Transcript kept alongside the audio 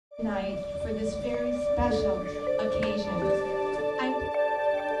Tonight for this very special occasion.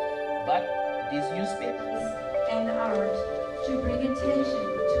 But these newspapers and art to bring attention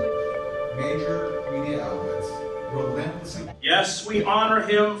to major media outlets relentlessly. Yes, we honor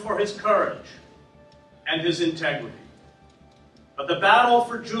him for his courage and his integrity. But the battle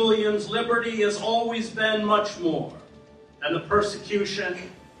for Julian's liberty has always been much more than the persecution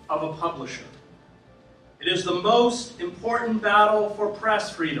of a publisher. It is the most important battle for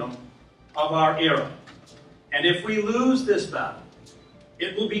press freedom of our era. And if we lose this battle,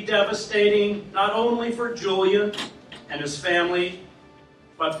 it will be devastating not only for Julian and his family,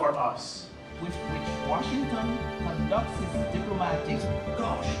 but for us. with which Washington conducts its diplomatic.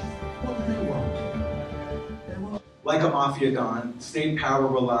 Gosh, what do they want? Like a mafia don, state power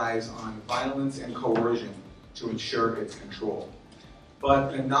relies on violence and coercion to ensure its control.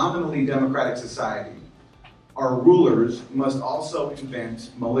 But in a nominally democratic society, our rulers must also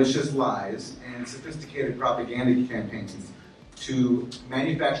invent malicious lies and sophisticated propaganda campaigns to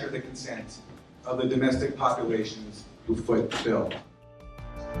manufacture the consent of the domestic populations who foot the bill.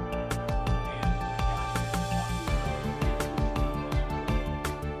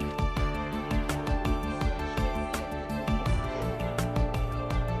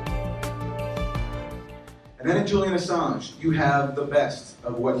 And then in Julian Assange, you have the best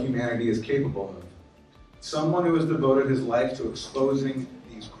of what humanity is capable of. Someone who has devoted his life to exposing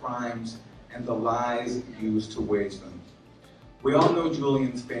these crimes and the lies used to wage them. We all know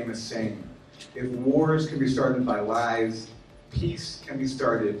Julian's famous saying, if wars can be started by lies, peace can be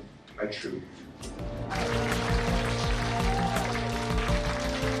started by truth.